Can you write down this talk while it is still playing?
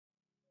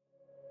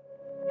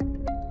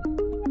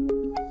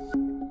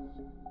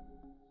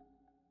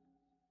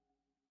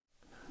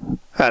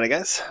Howdy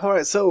guys.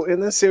 Alright, so in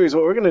this series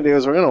what we're going to do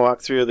is we're going to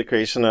walk through the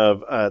creation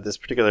of this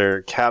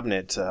particular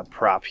cabinet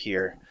prop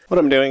here. What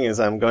I'm doing is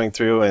I'm going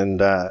through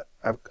and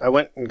I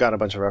went and got a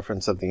bunch of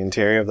reference of the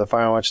interior of the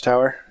Firewatch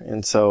tower,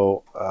 and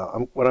so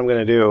what we're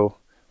going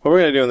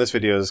to do in this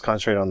video is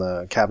concentrate on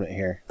the cabinet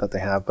here that they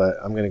have, but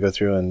I'm going to go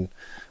through and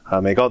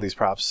make all these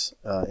props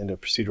into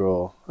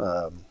procedural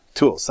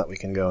tools that we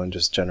can go and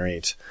just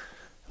generate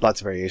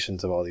lots of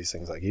variations of all these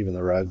things, like even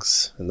the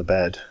rugs and the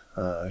bed,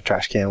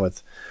 trash can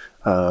with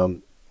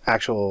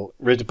actual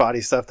rigid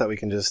body stuff that we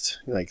can just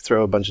like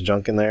throw a bunch of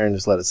junk in there and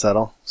just let it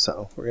settle.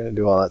 So we're going to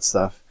do all that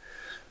stuff.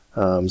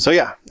 So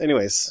yeah,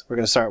 anyways, we're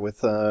going to start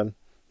with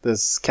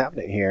this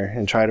cabinet here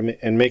and try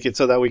to make it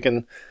so that we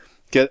can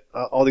get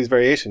all these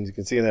variations. You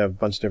can see they have a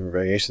bunch of different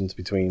variations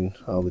between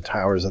all the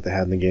towers that they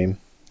had in the game.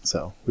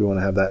 So we want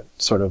to have that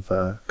sort of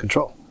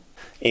control.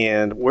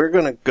 And we're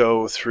going to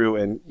go through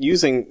and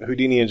using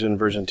Houdini Engine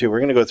version 2, we're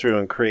going to go through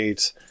and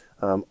create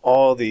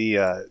all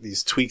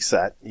these tweaks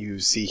that you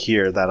see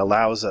here that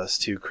allows us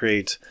to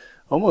create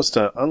almost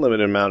an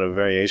unlimited amount of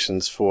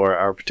variations for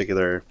our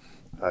particular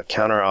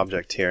counter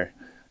object here.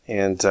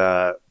 And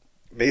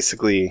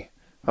basically,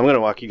 I'm going to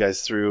walk you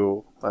guys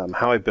through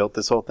how I built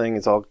this whole thing.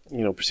 It's all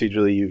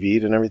procedurally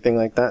UV'd and everything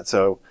like that.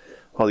 So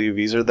all the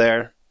UVs are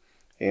there.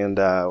 And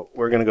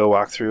we're going to go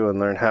walk through and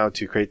learn how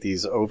to create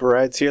these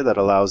overrides here that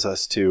allows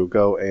us to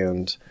go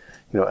and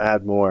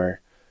add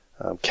more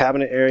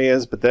cabinet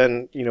areas, but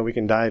then we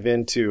can dive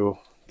into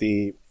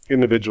the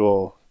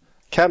individual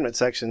cabinet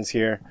sections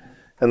here.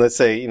 And let's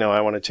say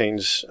I want to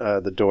change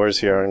the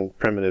doors here on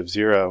primitive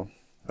 0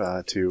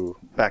 to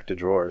back to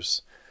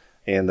drawers,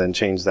 and then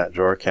change that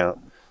drawer count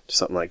to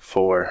something like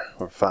 4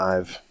 or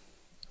 5,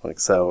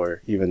 like so,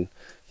 or even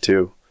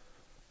 2,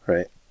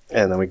 right?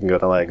 And then we can go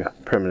to like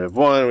primitive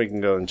 1, we can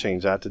go and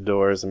change that to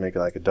doors and make it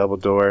like a double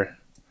door,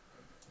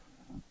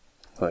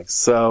 like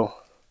so.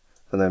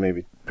 And then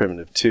maybe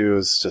primitive 2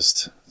 is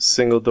just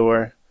single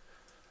door.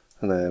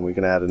 And then we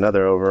can add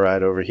another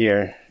override over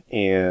here,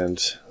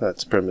 and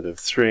that's primitive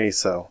 3,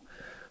 so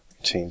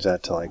change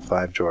that to like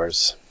 5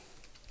 drawers,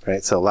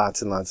 right? So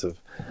lots and lots of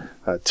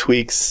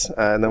tweaks,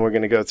 and then we're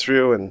going to go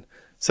through and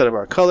set up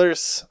our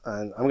colors,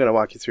 and I'm going to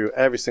walk you through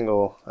every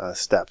single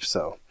step,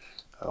 so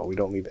we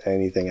don't leave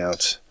anything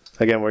out.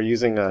 Again, we're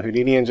using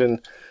Houdini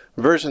Engine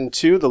version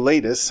 2, the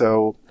latest,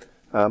 so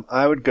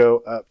I would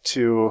go up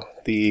to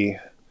the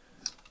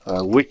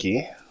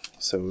wiki.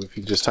 So if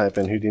you just type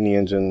in Houdini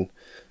Engine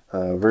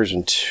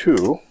version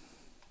 2,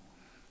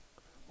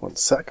 one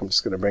sec, I'm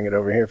just going to bring it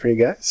over here for you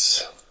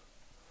guys.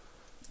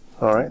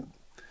 Alright,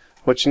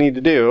 what you need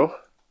to do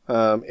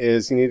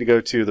is you need to go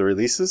to the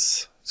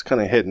releases. It's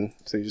kind of hidden,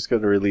 so you just go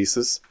to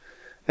releases,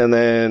 and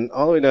then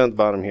all the way down at the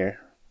bottom here.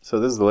 So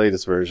this is the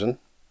latest version.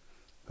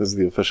 This is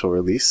the official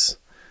release.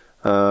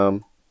 You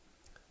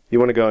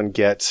want to go and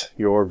get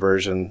your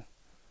version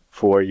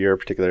for your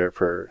particular,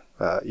 for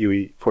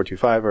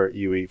UE425 or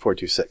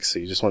UE426. So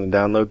you just want to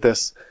download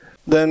this.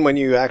 Then when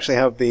you actually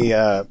have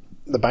the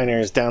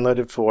binaries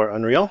downloaded for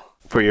Unreal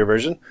for your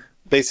version,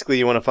 basically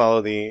you want to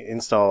follow the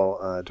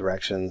install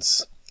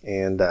directions,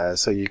 and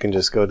so you can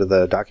just go to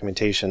the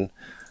documentation.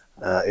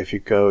 If you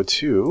go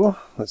to,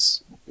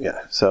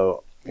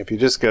 so if you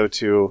just go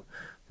to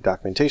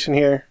documentation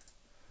here,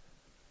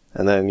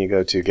 and then you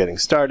go to getting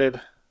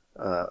started,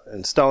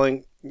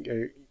 installing,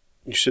 you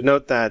should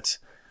note that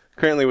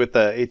currently with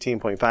the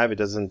 18.5 it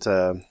doesn't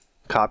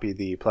copy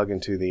the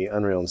plugin to the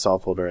Unreal install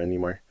folder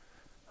anymore.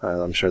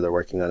 I'm sure they're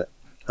working on it.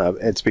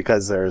 It's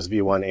because there's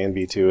V1 and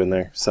V2 in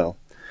there. So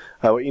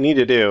what you need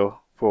to do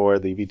for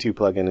the V2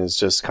 plugin is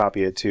just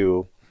copy it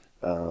to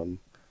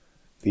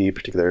the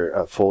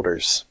particular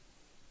folders.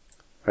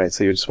 Right,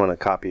 so you just want to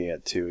copy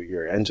it to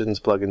your engines,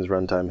 plugins,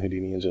 runtime,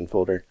 Houdini Engine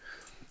folder.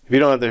 If you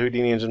don't have the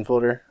Houdini Engine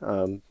folder,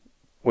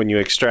 when you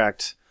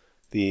extract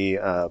the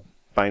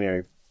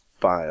binary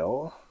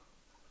file,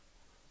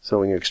 so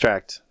when you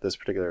extract this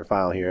particular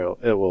file here,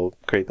 it will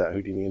create that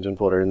Houdini Engine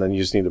folder, and then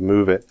you just need to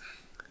move it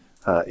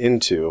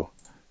into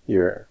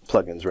your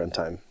plugins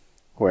runtime,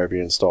 wherever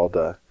you installed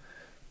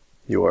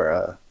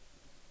your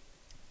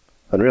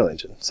Unreal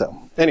Engine.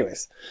 So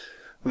anyways,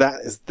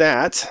 that is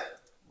that.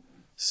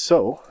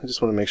 So I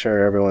just want to make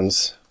sure everyone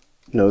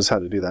knows how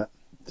to do that,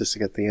 just to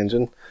get the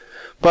engine.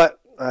 But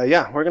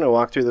yeah, we're going to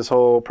walk through this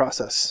whole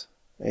process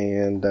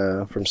and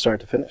from start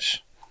to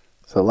finish.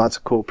 So lots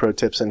of cool pro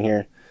tips in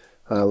here.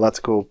 Lots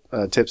of cool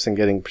tips in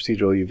getting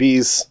procedural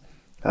UVs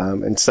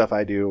and stuff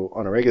I do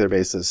on a regular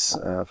basis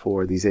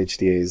for these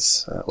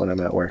HDAs when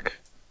I'm at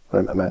work,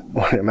 when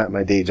I'm at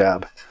my day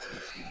job.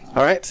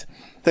 All right,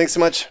 thanks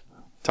so much.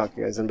 Talk to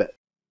you guys in a bit.